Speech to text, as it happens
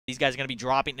These guys are going to be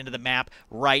dropping into the map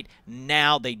right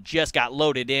now. They just got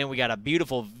loaded in. We got a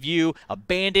beautiful view.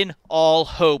 Abandon all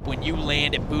hope when you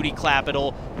land at Booty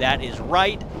Capital. That is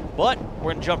right. But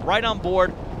we're going to jump right on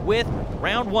board with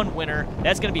round 1 winner.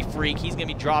 That's going to be Freak. He's going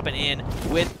to be dropping in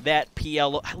with that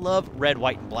PL. I love red,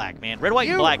 white, and black, man. Red, white,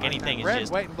 and black, anything is red,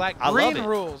 just... white, and black. I Green love it.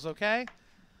 rules, okay?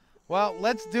 Well,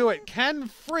 let's do it. Can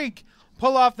Freak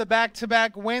pull off the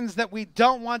back-to-back wins that we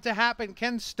don't want to happen?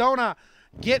 Can Stona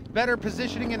get better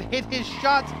positioning and hit his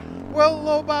shots? Will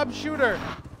Low Bob Shooter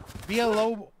be a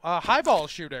high ball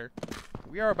shooter?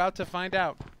 We are about to find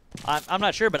out. I'm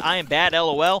not sure, but I am bad,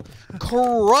 LOL.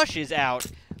 Crushes out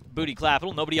Booty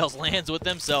Capital. Nobody else lands with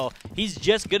him, so he's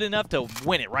just good enough to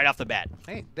win it right off the bat.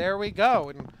 Hey, there we go.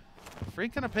 And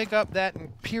Freak gonna pick up that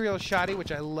Imperial Shotty,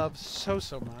 which I love so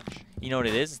much. You know what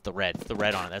it is? It's the red. The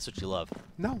red on it. That's what you love.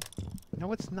 No,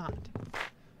 it's not.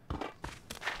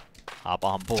 Hop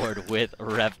on board with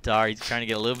Reptar. He's trying to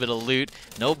get a little bit of loot.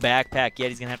 No backpack yet.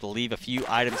 He's going to have to leave a few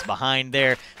items behind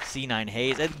there. C9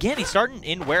 Hayes. Again, he's starting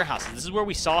in warehouses. This is where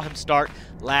we saw him start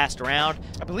last round.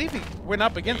 I believe he went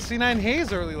up against C9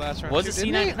 Hayes early last round. Was it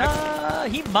C9?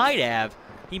 He might have.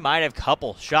 He might have a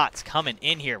couple shots coming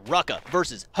in here. Rucka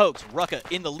versus Hoax. Rucka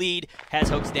in the lead. Has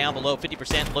Hoax down below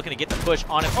 50%. Looking to get the push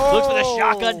on him. Looks for the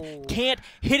shotgun. Can't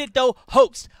hit it, though.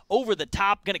 Hoax over the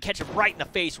top. Going to catch him right in the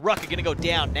face. Rucka going to go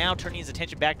down. Now turning his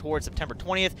attention back towards September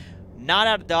 20th. Not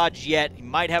out of dodge yet. He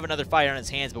might have another fight on his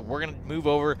hands, but we're going to move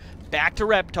over back to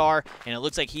Reptar, and it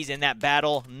looks like he's in that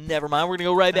battle. Never mind. We're going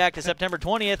to go right back to September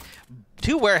 20th.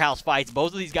 2 warehouse fights.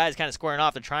 Both of these guys kind of squaring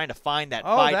off. They're trying to find that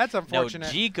fight. Oh, that's unfortunate.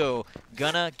 No, Jico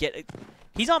gonna get it.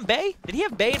 He's on Bay? Did he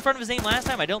have Bay in front of his name last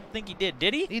time? I don't think he did.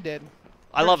 Did he? He did.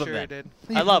 I love him sure then.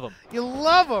 He did. I love him. You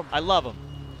love him. I love him.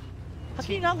 How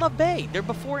can you not love Bay? They're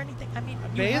before anything. I mean,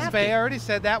 Bay is Bay. I already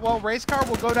said that. Well, Race Car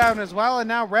will go down as well, and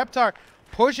now Reptar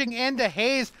pushing into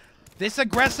Hayes. This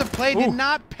aggressive play did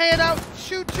not pan out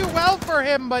too well for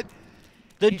him, but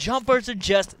the jumpers are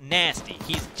just nasty.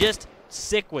 He's just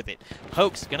sick with it.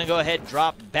 Hoax gonna go ahead,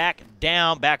 drop back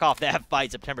down, back off that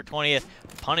fight. September 20th,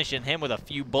 punishing him with a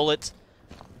few bullets.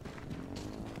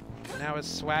 Now his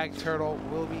Swag Turtle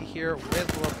will be here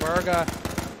with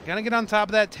Laberga. Gonna get on top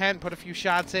of that tent, put a few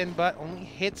shots in, but only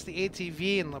hits the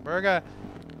ATV. And Laberga,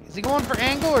 is he going for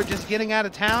angle or just getting out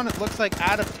of town? It looks like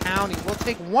out of town. He will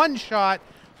take 1 shot,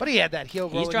 but he had that heel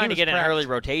roll. He's trying to get an early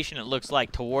rotation, it looks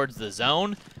like, towards the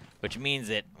zone, which means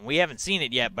that we haven't seen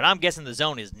it yet, but I'm guessing the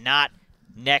zone is not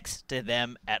next to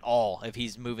them at all if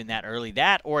he's moving that early.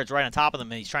 That, or it's right on top of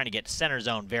them and he's trying to get center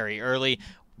zone very early.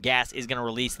 Gas is going to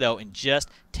release, though, in just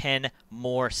 10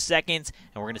 more seconds,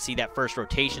 and we're going to see that first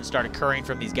rotation start occurring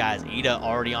from these guys. Ida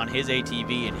already on his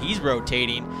ATV, and he's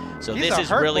rotating, so this is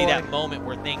really that moment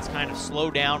where things kind of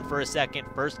slow down for a second.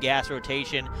 First gas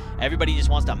rotation. Everybody just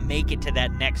wants to make it to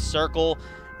that next circle.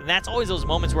 And that's always those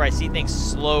moments where I see things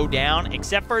slow down,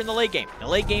 except for in the late game. In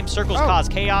the late game, circles cause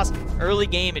chaos. Early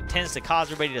game, it tends to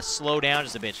cause everybody to slow down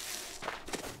just a bit.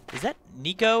 Is that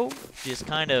Nico just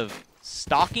kind of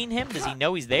stalking him? Does he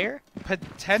know he's there?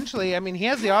 Potentially. I mean, he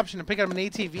has the option to pick up an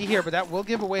ATV here, but that will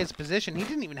give away his position. He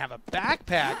didn't even have a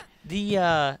backpack.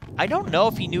 I don't know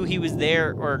if he knew he was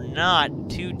there or not.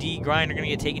 2D Grinder going to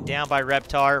get taken down by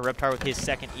Reptar. Reptar with his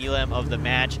second elim of the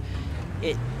match.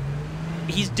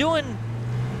 He's doing...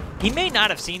 He may not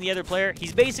have seen the other player.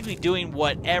 He's basically doing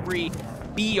what every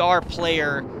BR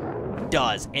player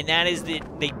does, and that is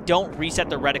that they don't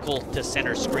reset the reticle to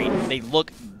center screen. They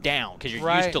look down because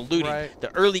you're used to looting.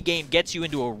 The early game gets you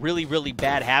into a really, really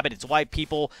bad habit. It's why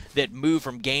people that move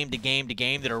from game to game to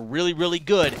game that are really, really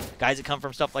good, guys that come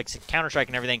from stuff like Counter-Strike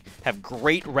and everything, have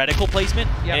great reticle placement,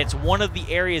 and it's one of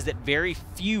the areas that very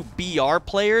few BR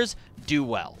players do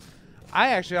well.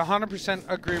 I actually 100%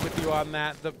 agree with you on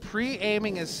that. The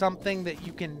pre-aiming is something that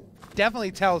you can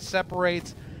definitely tell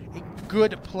separates a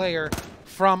good player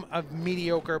from a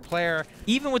mediocre player.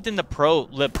 Even within the pro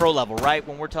level, right?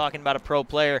 When we're talking about a pro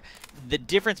player, the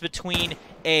difference between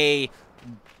I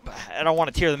don't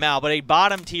want to tier them out, but a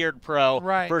bottom-tiered pro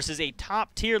versus a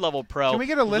top-tier level pro. Can we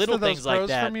get a list of those things like pros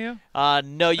that. from you?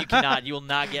 No, you cannot. You will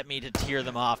not get me to tier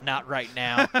them off. Not right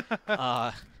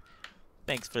now.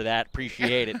 Thanks for that.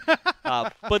 Appreciate it.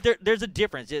 But there's a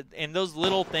difference, and those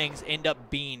little things end up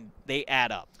being, they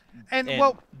add up. And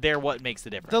well, they're what makes the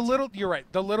difference. You're right.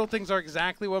 The little things are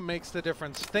exactly what makes the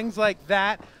difference. Things like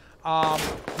that,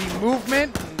 the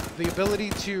movement, the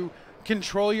ability to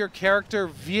control your character,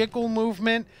 vehicle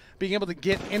movement, being able to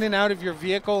get in and out of your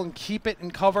vehicle and keep it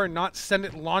in cover and not send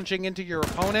it launching into your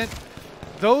opponent.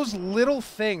 Those little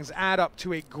things add up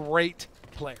to a great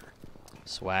player.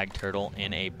 Swag Turtle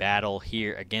in a battle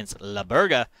here against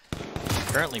Laberga.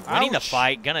 Currently winning the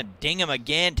fight. Gonna ding him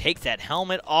again. Takes that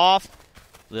helmet off.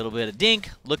 Little bit of dink.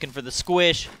 Looking for the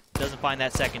squish. Doesn't find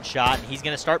that second shot. And he's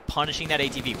gonna start punishing that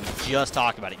ATV. We just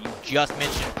talked about it. You just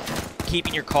mentioned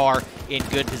keeping your car in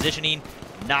good positioning.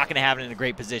 Not going to have it in a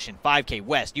great position. 5K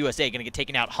West, USA going to get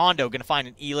taken out. Hondo going to find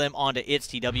an elim onto its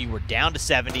TW. We're down to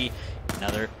 70.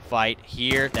 Another fight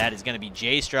here. That is going to be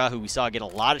J-Stra, who we saw get a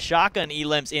lot of shotgun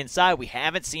elims inside. We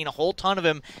haven't seen a whole ton of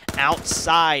him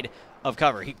outside of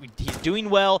cover. He's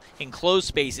doing well in closed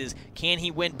spaces. Can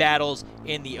he win battles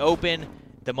in the open?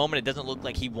 The moment it doesn't look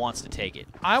like he wants to take it.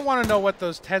 I want to know what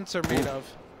those tents are made of.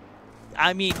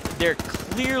 I mean, they're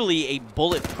clearly a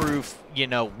bulletproof, you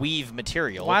know, weave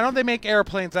material. Why don't they make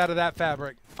airplanes out of that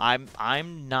fabric?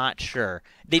 I'm not sure.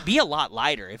 They'd be a lot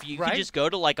lighter if you could just go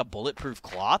to like a bulletproof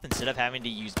cloth instead of having to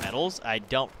use metals.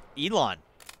 Elon,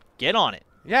 get on it.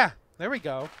 Yeah, there we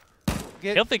go.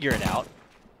 He'll figure it out.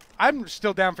 I'm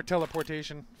still down for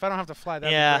teleportation. If I don't have to fly,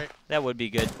 that'd be great. That would be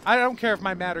good. I don't care if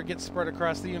my matter gets spread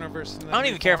across the universe. I don't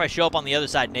even care if I show up on the other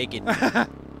side naked.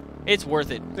 It's worth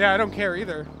it. Yeah, I don't care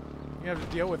either. You have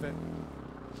to deal with it.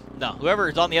 No, whoever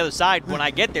is on the other side when I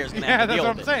get there is going to have to deal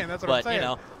with it. Yeah, that's what I'm saying. But, you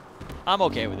know, I'm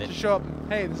okay with it. Just show up.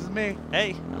 Hey, this is me.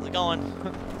 Hey, how's it going?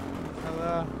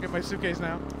 I'll get my suitcase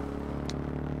now.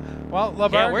 Well,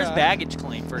 where's baggage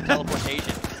claim for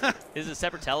teleportation? Is it a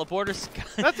separate teleporter?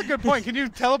 That's a good point. Can you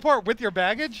teleport with your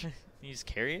baggage? You just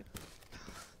carry it?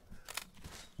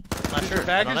 Not sure. Your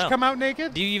baggage come out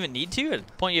naked? Do you even need to? At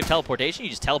the point you have teleportation,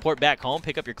 you just teleport back home,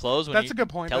 pick up your clothes when That's a good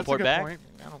point. Teleport That's a back. good point.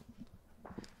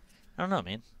 I don't know,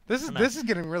 man. This is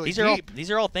getting really deep.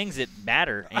 These are all things that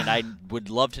matter, and I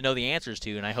would love to know the answers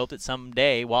to. And I hope that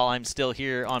someday, while I'm still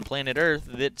here on planet Earth,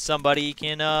 that somebody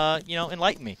can, you know,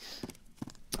 enlighten me.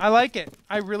 I like it.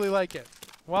 I really like it.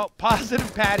 Well,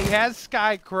 Positive Patty has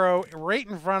Sky Crow right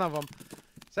in front of him.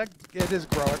 It is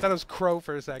Crow. I thought it was Crow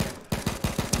for a second.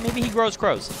 Maybe he grows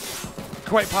crows.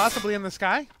 Quite possibly in the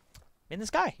sky. In the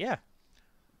sky, yeah.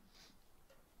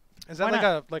 Is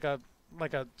that like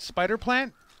a spider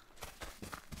plant?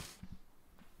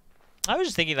 I was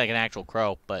just thinking like an actual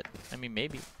crow, but I mean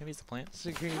maybe it's a plant.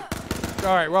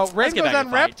 All right. Well, Rain goes on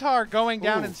Reptar going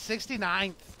down in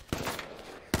 69th.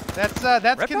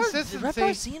 That's consistency.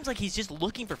 Reptar seems like he's just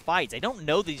looking for fights. I don't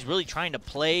know that he's really trying to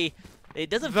play.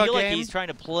 It doesn't feel like he's trying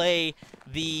to play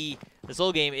the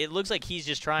solo game. It looks like he's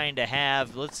just trying to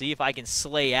have, let's see if I can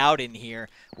slay out in here,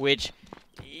 which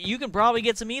you can probably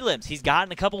get some elims. He's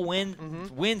gotten a couple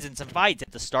wins in some fights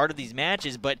at the start of these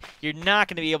matches, but you're not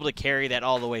going to be able to carry that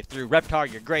all the way through.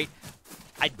 Reptar, you're great.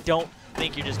 I don't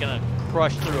think you're just going to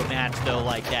crush through a match, though,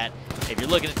 like that. If you're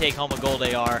looking to take home a gold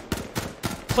AR,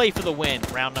 play for the win,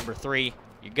 round number 3.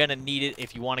 You're going to need it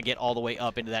if you want to get all the way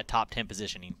up into that top 10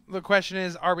 positioning. The question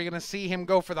is, are we going to see him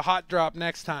go for the hot drop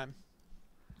next time?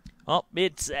 Well,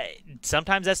 it's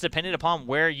sometimes that's dependent upon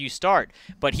where you start.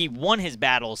 But he won his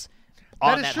battles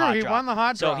on that hot drop. That is true. He won the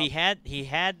hot drop. So he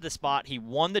had the spot. He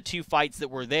won the 2 fights that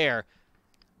were there,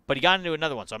 but he got into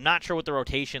another one. So I'm not sure what the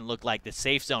rotation looked like. The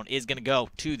safe zone is going to go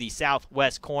to the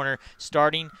southwest corner,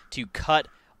 starting to cut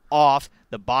off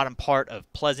the bottom part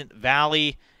of Pleasant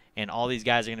Valley. And all these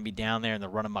guys are going to be down there in the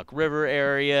Runamuck River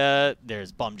area.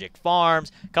 There's Bumjick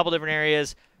Farms, a couple different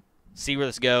areas. See where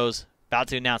this goes. About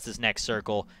to announce this next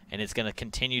circle, and it's going to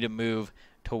continue to move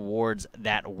towards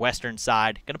that western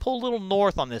side. Going to pull a little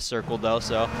north on this circle, though,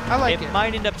 so it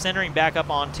might end up centering back up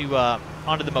onto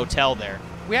the motel there.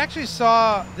 We actually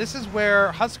saw, this is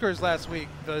where Huskers last week,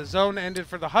 the zone ended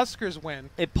for the Huskers win.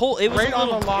 It was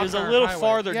a little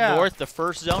farther north, the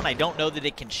first zone. I don't know that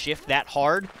it can shift that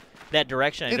hard that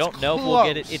direction. I don't know if we'll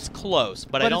get it. It's close,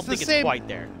 but I don't think it's quite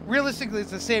there. Realistically,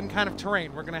 it's the same kind of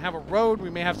terrain. We're going to have a road. We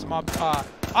may have some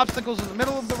obstacles in the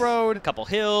middle of the road. A couple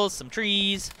hills, some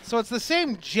trees. So it's the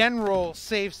same general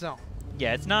safe zone.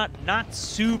 Yeah, it's not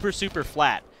super, super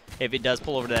flat if it does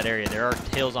pull over to that area. There are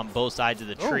hills on both sides of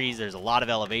the trees. There's a lot of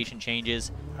elevation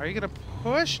changes. Are you going to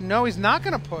push? No, he's not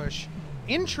going to push.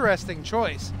 Interesting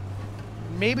choice.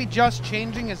 Maybe just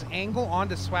changing his angle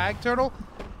onto Swag Turtle,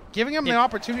 giving him the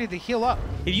opportunity to heal up.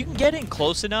 If you can get in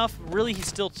close enough, really he's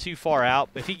still too far out.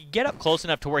 If he could get up close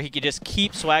enough to where he could just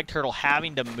keep Swag Turtle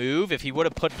having to move, if he would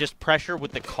have put just pressure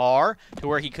with the car to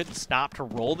where he couldn't stop to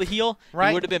roll the heal, he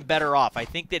would have been better off. I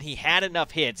think that he had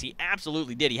enough hits. He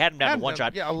absolutely did. He had him down to one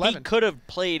shot. Yeah, 11. He could have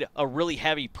played a really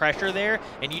heavy pressure there,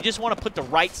 and you just want to put the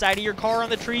right side of your car on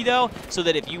the tree, though, so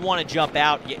that if you want to jump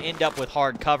out, you end up with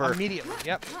hard cover. Immediately,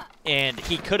 yep. And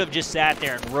he could have just sat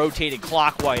there and rotated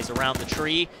clockwise around the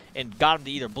tree and got him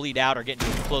to either bleed out or get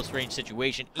into a close-range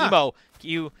situation. Emo,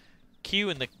 Q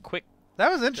in the quick...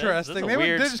 That was interesting. That's a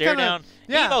weird stare down.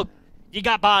 Yeah. Emo, You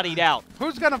got bodied out.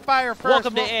 Who's going to fire first?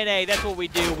 Welcome to NA. That's what we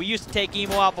do. We used to take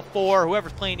Emo out before.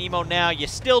 Whoever's playing Emo now, you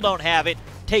still don't have it.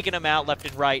 Taking them out left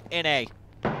and right. NA.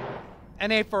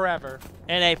 NA forever.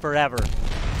 NA forever.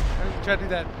 Try to do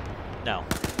that. No.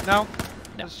 No?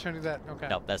 No. Let's try to do that. Okay.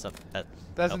 No, that's not.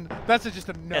 That's just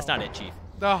a no. That's not it, Chief.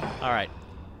 Oh. All right.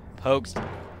 Pokes.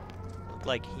 Looked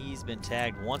like he's been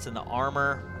tagged once in the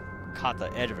armor. Caught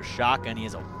the edge of a shotgun. He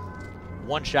has a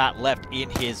one shot left in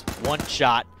his one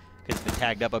shot because he's been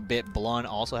tagged up a bit. Blun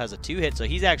also has a 2-hit, so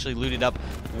he's actually looted up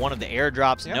one of the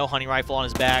airdrops. Yep. No hunting rifle on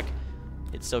his back.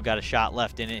 It's still got a shot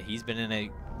left in it. He's been in a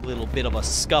little bit of a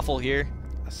scuffle here.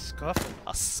 A scuffle?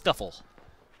 A scuffle.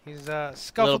 He's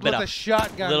scuffled with a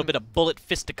shotgun. A little bit of bullet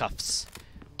fisticuffs.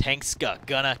 Tankska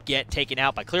gonna get taken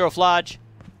out by Clearoflage.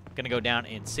 Gonna go down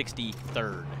in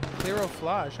 63rd.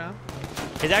 Clearoflage, huh?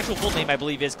 His actual full name, I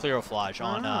believe, is Clearoflage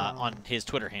on his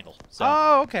Twitter handle. So,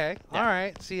 oh, okay. Yeah. All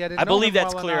right. See, I believe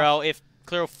that's Clearo. If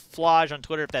Clearoflage on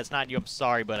Twitter, if that's not you, I'm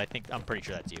sorry, but I'm pretty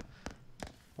sure that's you.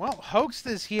 Well, Hoaxed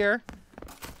is here,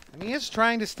 and he is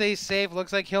trying to stay safe.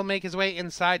 Looks like he'll make his way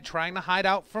inside, trying to hide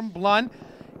out from Blun.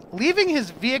 Leaving his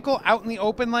vehicle out in the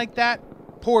open like that,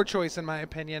 poor choice in my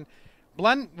opinion.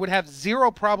 Blun would have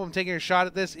zero problem taking a shot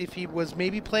at this if he was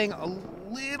maybe playing a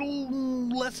little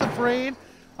less afraid.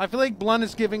 I feel like Blun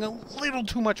is giving a little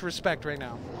too much respect right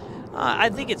now. I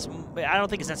don't think it's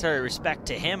necessarily respect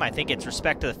to him. I think it's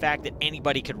respect to the fact that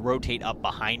anybody could rotate up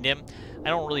behind him. I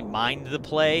don't really mind the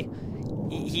play.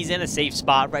 He's in a safe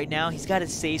spot right now. He's got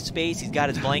his safe space. He's got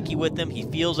his blankie with him. He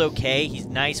feels okay. He's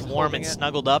nice, warm, and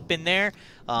snuggled up in there.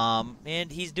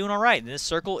 And he's doing all right. And this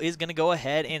circle is going to go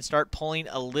ahead and start pulling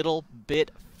a little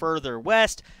bit further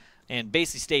west and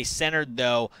basically stay centered,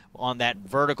 though, on that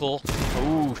vertical.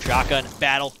 Ooh, shotgun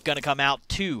battle going to come out.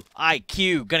 2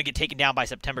 IQ going to get taken down by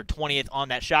September 20th on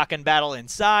that shotgun battle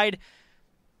inside.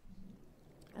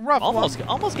 Rough almost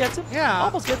gets him. Yeah.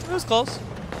 Almost gets him. It was close.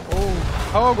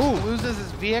 Hoax loses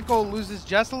his vehicle, loses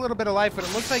just a little bit of life, but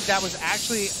it looks like that was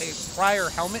actually a prior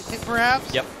helmet hit,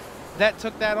 perhaps. Yep. That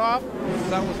took that off.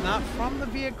 That was not from the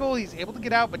vehicle. He's able to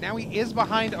get out, but now he is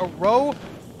behind a row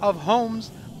of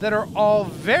homes that are all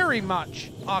very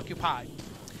much occupied.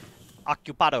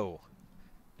 Occupado.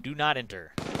 Do not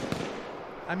enter.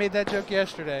 I made that joke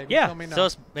yesterday. Yeah, Tell me no.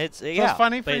 so it's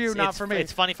funny for you, not for me.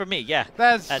 It's funny for me, yeah.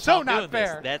 That's so how I'm not doing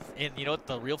fair. This. And you know what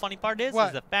the real funny part is? What?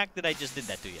 Is the fact that I just did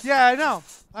that to you. Yeah, I know.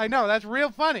 I know. That's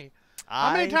real funny.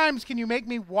 How many times can you make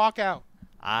me walk out?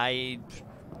 It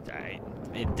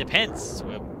depends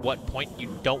at what point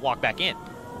you don't walk back in.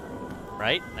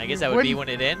 Right? I guess that would be when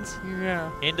it ends.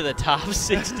 Yeah. Into the top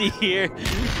 60 here.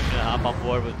 Gonna hop on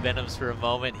board with Venoms for a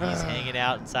moment. He's hanging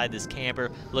out inside this camper,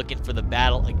 looking for the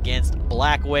battle against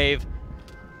Blackwave.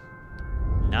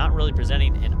 Not really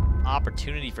presenting an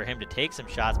opportunity for him to take some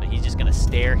shots, but he's just gonna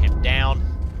stare him down.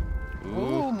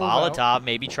 Ooh, Molotov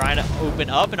maybe trying to open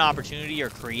up an opportunity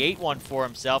or create one for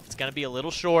himself. It's gonna be a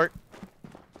little short.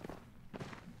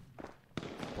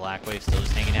 Blackwave still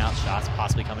just hanging out. Shots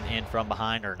possibly coming in from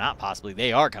behind, or not possibly.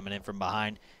 They are coming in from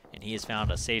behind, and he has found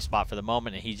a safe spot for the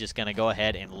moment, and he's just going to go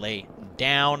ahead and lay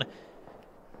down.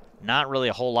 Not really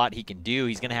a whole lot he can do.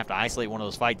 He's going to have to isolate one of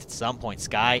those fights at some point.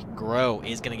 Sky Grow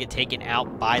is going to get taken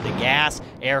out by the gas.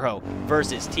 Arrow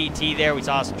versus TT there. We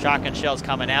saw some shotgun shells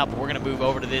coming out, but we're going to move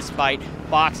over to this fight.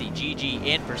 Foxy GG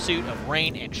in pursuit of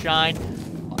Rain and Shine.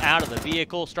 Out of the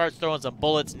vehicle, starts throwing some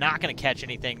bullets. Not going to catch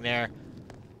anything there.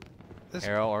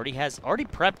 Arrow already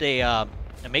prepped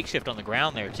a makeshift on the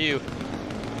ground there too.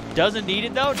 Doesn't need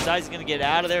it though. Decides he's gonna get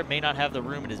out of there. May not have the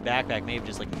room in his backpack. May have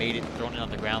just like made it, thrown it on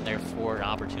the ground there for an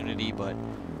opportunity, but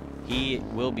he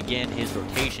will begin his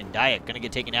rotation. Diet gonna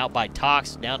get taken out by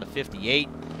Tox down to 58.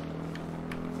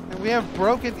 And we have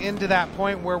broken into that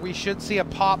point where we should see a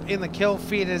pop in the kill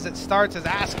feed as it starts, as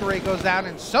Ascaray goes down,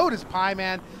 and so does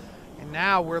Pieman. And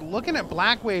now we're looking at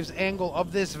Blackwave's angle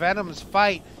of this Venoms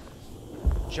fight.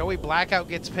 Joey Blackout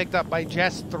gets picked up by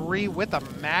Jess 3 with a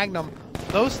Magnum.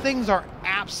 Those things are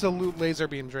absolute laser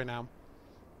beams right now.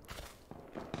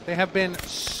 They have been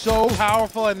so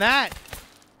powerful, and that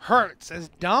hurts as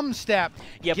Dumb Step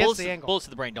gets the angle. Bullets to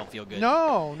the brain don't feel good.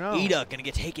 No. Ida gonna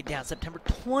get taken down September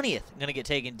 20th. Gonna get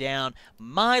taken down.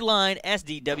 My line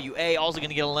SDWA also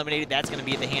gonna get eliminated. That's gonna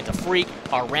be at the hands of Freak,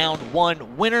 our round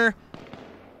 1 winner.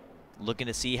 Looking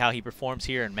to see how he performs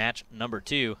here in match number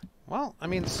 2. Well, I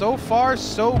mean, so far,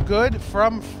 so good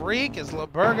from Freak as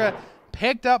Laberga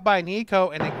picked up by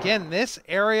Nico. And again, this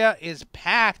area is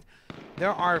packed.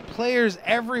 There are players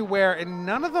everywhere, and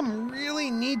none of them really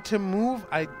need to move,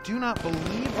 I do not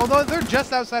believe. Although they're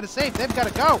just outside of safe. They've got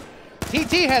to go.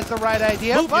 TT has the right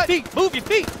idea. Move your feet, move your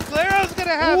feet. Claro's going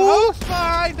to have Hoax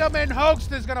behind him, and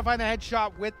Hoax is going to find the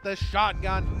headshot with the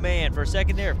shotgun. Man, for a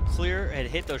second there, if Clear had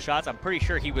hit those shots, I'm pretty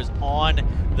sure he was on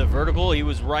the vertical. He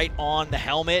was right on the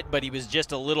helmet, but he was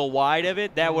just a little wide of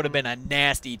it. That would have been a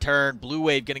nasty turn. Blue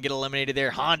Wave going to get eliminated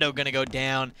there. Hondo going to go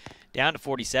down to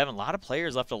 47. A lot of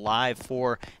players left alive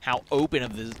for how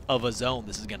open of a zone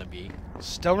this is going to be.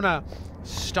 Stona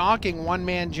stalking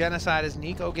one-man genocide as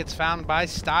Nico gets found by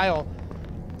Style.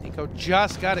 Nico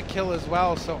just got a kill as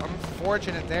well, so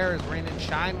unfortunate there as Rain and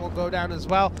Shine will go down as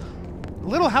well. A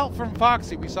little help from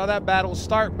Foxy. We saw that battle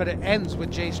start, but it ends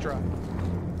with J-Stra.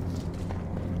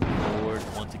 Forward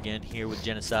once again here with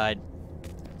Genocide.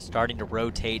 Starting to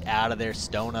rotate out of there.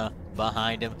 Stona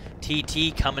behind him.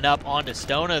 TT coming up onto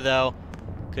Stona, though.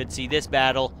 Could see this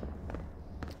battle.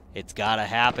 It's got to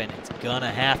happen. It's going to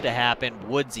have to happen.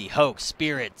 Woodsy, Hoax,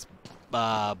 Spirits,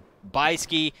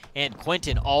 Bysky, and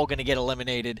Quentin all going to get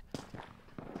eliminated.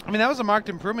 I mean, that was a marked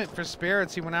improvement for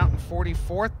Spirits. He went out in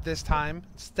 44th this time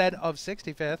instead of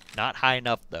 65th. Not high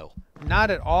enough, though. Not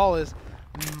at all. Is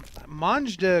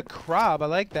Mange de Crab, I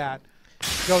like that,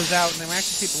 goes out, and then we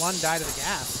actually see Blund die to the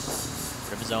gas.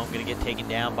 Rimzone going to get taken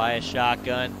down by a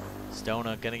shotgun.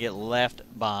 Stona going to get left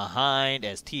behind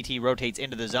as TT rotates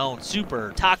into the zone.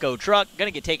 Super Taco Truck going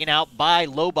to get taken out by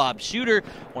Low Bob Shooter,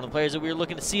 one of the players that we were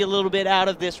looking to see a little bit out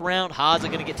of this round. Haza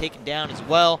going to get taken down as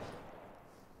well.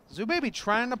 Zubaby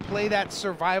trying to play that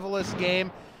survivalist game,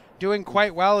 doing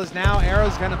quite well, as now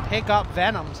Arrow's going to pick up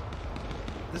Venoms.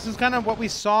 This is kind of what we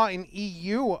saw in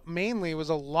EU mainly. It was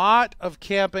a lot of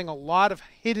camping, a lot of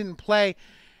hidden play,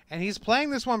 and he's playing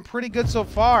this one pretty good so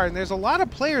far, and there's a lot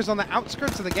of players on the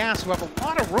outskirts of the gas who have a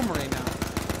lot of room right now.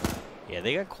 Yeah,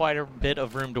 they got quite a bit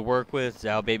of room to work with.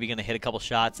 Zhao Baby going to hit a couple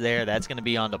shots there. That's going to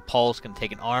be on the Pulse, going to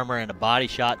take an armor and a body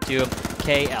shot to him.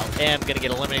 KLM going to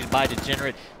get eliminated by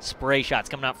Degenerate. Spray shots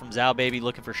coming out from Zhao Baby,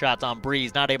 looking for shots on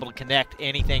Breeze. Not able to connect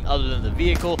anything other than the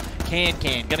vehicle. Can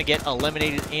going to get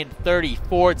eliminated in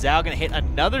 34th. Zhao going to hit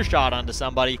another shot onto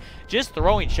somebody. Just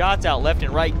throwing shots out left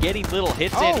and right, getting little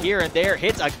hits in here and there.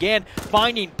 Hits again,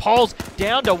 finding Pulse.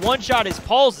 Down to one shot is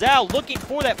Pulse. Zhao looking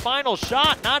for that final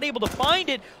shot, not able to find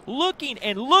it. Looking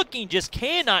and looking, just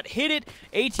cannot hit it.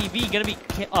 ATV going to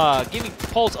be giving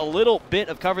Pulse a little bit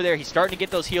of cover there. He's starting to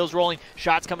get those heels rolling.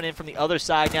 Shots coming in from the other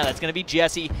side now. That's going to be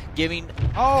Jesse giving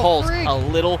Pulse a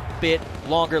little bit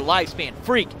longer lifespan.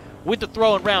 Freak with the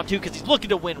throw in round 2 because he's looking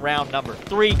to win round number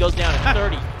 3. Goes down to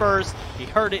 31st. He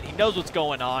heard it. He knows what's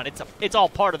going on. It's all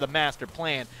part of the master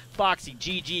plan. Foxy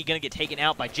GG going to get taken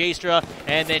out by J-Stra,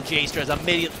 and then J-Stra's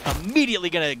immediately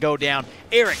going to go down.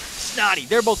 Eric, Snotty,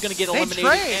 they're both going to get eliminated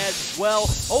as well.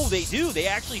 Oh, they do. They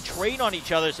actually trade on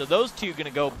each other, so those two going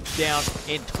to go down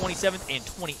in 27th and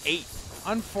 28th.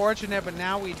 Unfortunate, but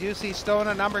now we do see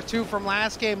Stona, number 2 from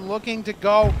last game, looking to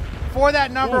go for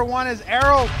that number 1 as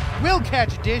Arrow will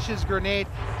catch Dish's grenade.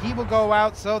 He will go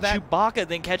out so that Chewbacca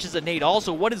then catches a nade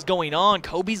also. What is going on?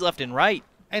 Kobe's left and right.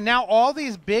 And now all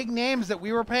these big names that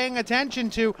we were paying attention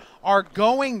to are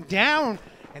going down,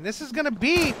 and this is going to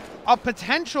be a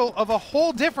potential of a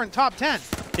whole different top 10.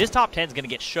 This top 10 is going to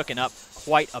get shooken up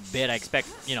quite a bit. I expect,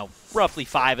 roughly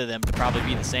 5 of them to probably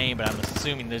be the same, but I'm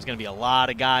assuming there's going to be a lot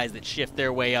of guys that shift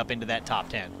their way up into that top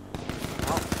 10.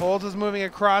 Well, Folds is moving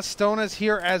across. Stona's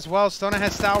here as well. Stona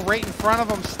has Style right in front of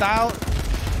him. Style,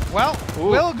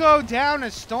 will go down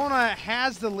as Stona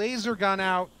has the laser gun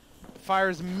out.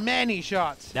 Fires many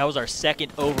shots. That was our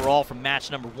second overall from match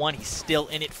number 1. He's still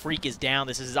in it. Freak is down.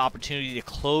 This is his opportunity to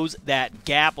close that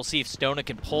gap. We'll see if Stona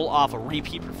can pull off a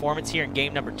repeat performance here in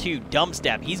game number 2.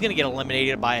 Dumbstep, he's going to get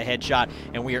eliminated by a headshot,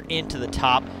 and we are into the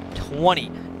top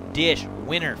 20. Dish,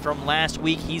 winner from last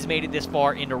week. He's made it this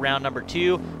far into round number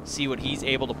 2. See what he's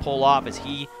able to pull off as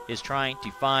he is trying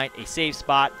to find a safe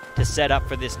spot to set up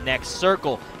for this next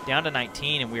circle. Down to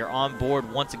 19, and we are on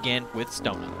board once again with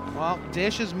Stona. Well,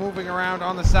 Dish is moving around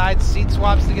on the side. Seat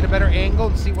swaps to get a better angle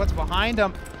and see what's behind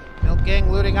him. Milk Gang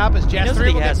looting up as Jess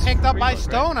 3 will get picked up by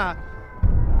Stona.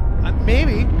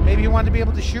 Maybe he wanted to be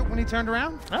able to shoot when he turned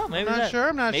around. Oh, maybe I'm not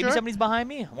sure. Maybe somebody's behind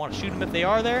me. I want to shoot him if they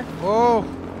are there. Oh.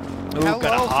 Ooh,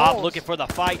 gonna hop, looking for the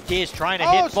fight. Dish trying to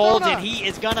hit Folds, and he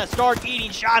is gonna start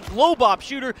eating shots. Low Bob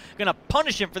Shooter gonna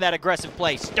punish him for that aggressive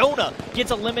play. Stona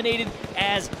gets eliminated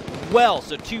as well.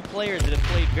 So 2 players that have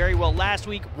played very well last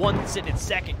week, one sitting in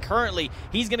second. Currently,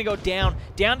 he's gonna go down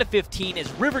to 15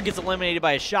 as River gets eliminated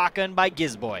by a shotgun by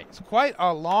Gizboy. It's quite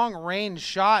a long range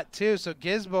shot too, so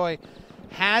Gizboy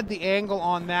had the angle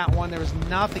on that one. There was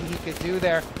nothing he could do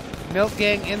there. Milk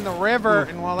Gang in the river,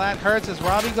 and while that hurts as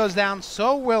Robbie goes down,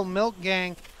 so will Milk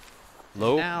Gang.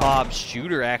 Low Now- Bob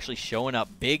Shooter actually showing up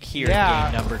big here Yeah,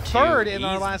 in game number 2. third in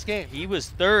our last game. He was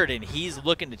third, and he's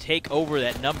looking to take over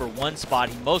that number 1 spot.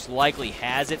 He most likely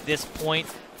has at this point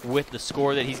with the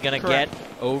score that he's going to get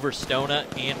over Stona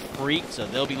and Freak, so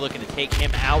they'll be looking to take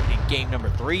him out in game number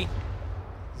 3.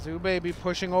 Zubaby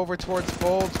pushing over towards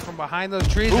Folds from behind those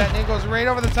trees. That nade goes right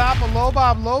over the top of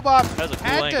Lobob. Lobob That was a cool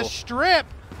had angle. to strip.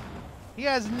 He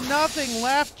has nothing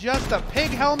left, just a pig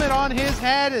helmet on his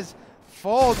head as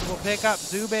Folds will pick up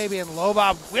Zubaby, and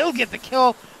Lobob will get the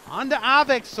kill onto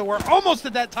Avix, so we're almost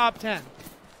at that top 10.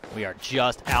 We are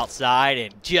just outside,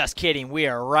 and just kidding, we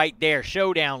are right there.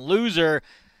 Showdown loser.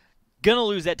 Gonna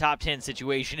lose that top 10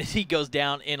 situation as he goes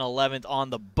down in 11th on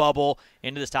the bubble.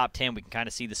 Into this top 10, we can kind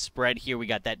of see the spread here. We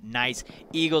got that nice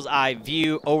eagle's eye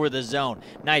view over the zone.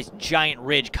 Nice giant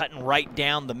ridge cutting right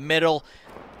down the middle.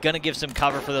 Gonna give some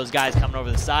cover for those guys coming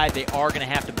over the side. They are gonna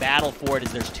have to battle for it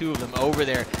as there's 2 of them over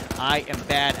there. I am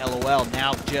bad, LOL,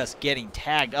 now just getting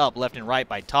tagged up left and right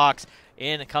by Tox.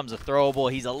 In comes a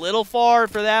throwable. He's a little far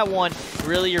for that one.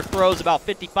 Really, your throw's about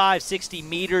 55, 60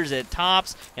 meters at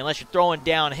tops, unless you're throwing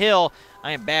downhill.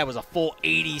 I am bad was a full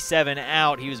 87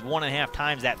 out. He was 1.5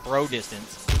 times that throw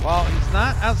distance. Well, he's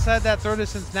not outside that throw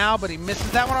distance now, but he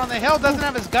misses that one on the hill. Doesn't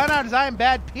have his gun out as I am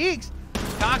bad peaks.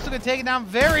 Tox will take it down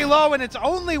very low, and it's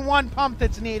only 1 pump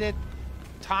that's needed.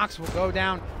 Tox will go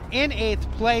down in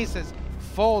 8th place as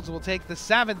Folds will take the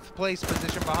 7th place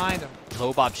position behind him.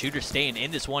 Low Bob Shooter staying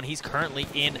in this one. He's currently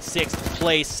in 6th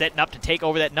place, setting up to take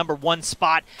over that number 1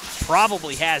 spot.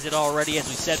 Probably has it already, as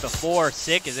we said before.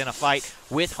 Sick is in a fight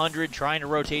with 100, trying to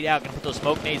rotate out, gonna put those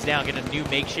smoke nades down, get a new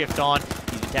makeshift on.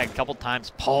 He's been tagged a couple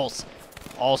times. Pulse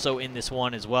also in this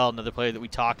one as well. Another player that we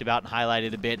talked about and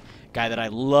highlighted a bit. Guy that I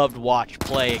loved watch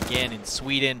play again in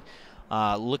Sweden.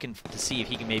 Looking to see if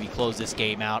he can maybe close this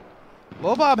game out.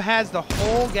 Lobob has the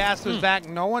whole gas to his back.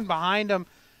 No one behind him.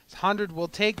 100 will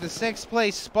take the 6th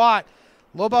place spot.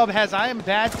 Lobob has I am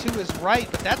bad to his right,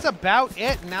 but that's about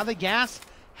it. Now the gas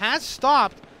has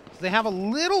stopped, so they have a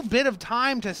little bit of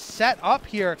time to set up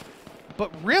here.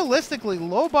 But realistically,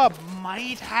 Lobob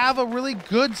might have a really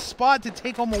good spot to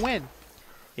take home a win.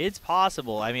 It's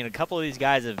possible. I mean, a couple of these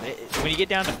guys have, when you get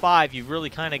down to 5, you've really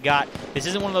kind of got, this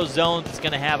isn't one of those zones that's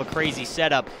going to have a crazy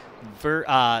setup.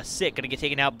 Sick, going to get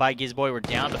taken out by Gizboy. We're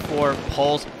down to 4.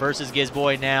 Pulse versus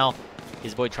Gizboy now.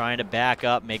 Gizboy trying to back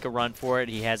up, make a run for it.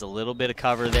 He has a little bit of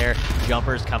cover there.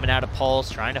 Jumpers coming out of Pulse,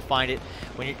 trying to find it.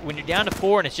 When you're down to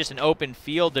 4 and it's just an open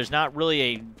field, there's not really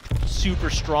a super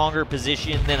stronger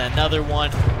position than another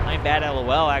one. I'm bad,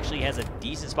 LOL actually has a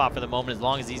decent spot for the moment as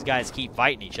long as these guys keep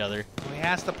fighting each other. He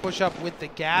has to push up with the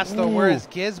gas, though, whereas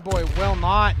Gizboy will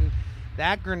not. And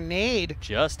that grenade,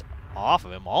 Just off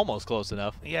of him, almost close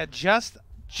enough. yeah, just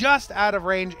out of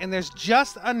range. And there's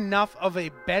just enough of a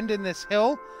bend in this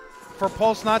hill for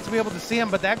Pulse not to be able to see him.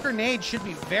 But that grenade should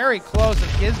be very close as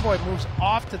Gizboy moves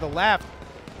off to the left.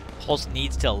 Pulse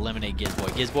needs to eliminate Gizboy.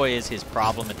 Gizboy is his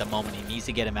problem at the moment. He needs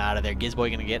to get him out of there. Gizboy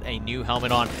going to get a new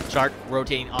helmet on. Start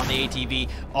rotating on the ATV.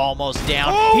 Almost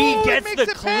down. Oh, he gets it the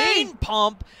makes it pay. clean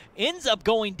pump. Ends up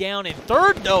going down in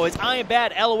 3rd, though, as I am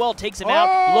bad. LOL takes him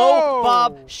out. Low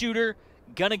Bob Shooter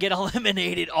going to get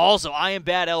eliminated also. I am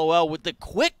bad, LOL, with the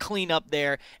quick cleanup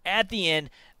there at the end.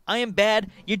 I am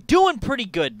bad. You're doing pretty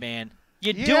good, man.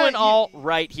 You're doing all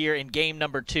right here in game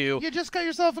number 2. You just got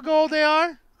yourself a gold,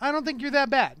 AR. I don't think you're that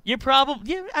bad. You're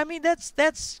probably, yeah, I mean,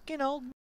 that's, you know,